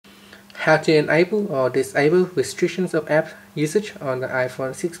how to enable or disable restrictions of app usage on the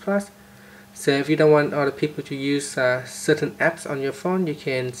iPhone 6 Plus. So if you don't want other people to use certain apps on your phone, you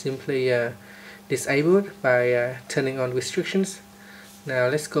can simply disable it by turning on restrictions. Now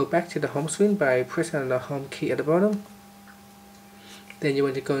let's go back to the home screen by pressing on the home key at the bottom. Then you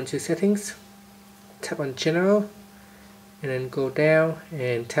want to go into settings, tap on general, and then go down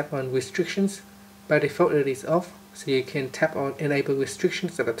and tap on restrictions. By default it is off, so you can tap on enable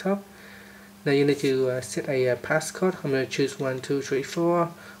restrictions at the top. Now you need to set a passcode. I'm going to choose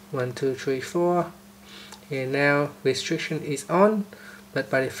 1234 1234, and now restriction is on, but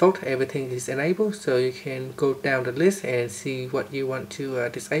by default everything is enabled, so you can go down the list and see what you want to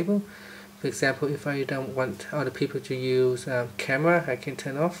disable. For example, if I don't want other people to use camera, I can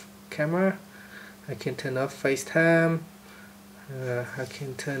turn off camera, I can turn off FaceTime, I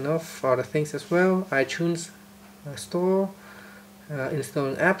can turn off other things as well, iTunes store,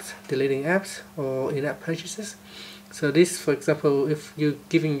 installing apps, deleting apps, or in-app purchases. So this, for example, if you're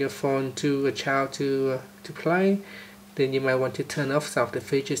giving your phone to a child to play, then you might want to turn off some of the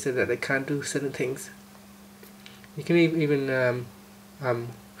features so that they can't do certain things. You can even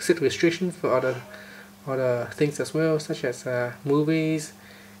set restrictions for other things as well, such as movies.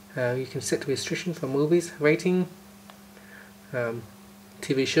 You can set restrictions for movies, rating,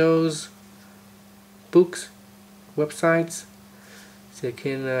 TV shows, books, websites. So you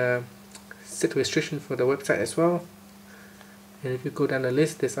can set restrictions for the website as well. And if you go down the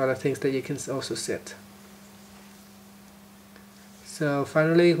list, there's other things that you can also set. So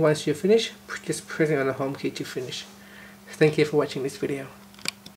finally, once you finish, just pressing on the home key to finish. Thank you for watching this video.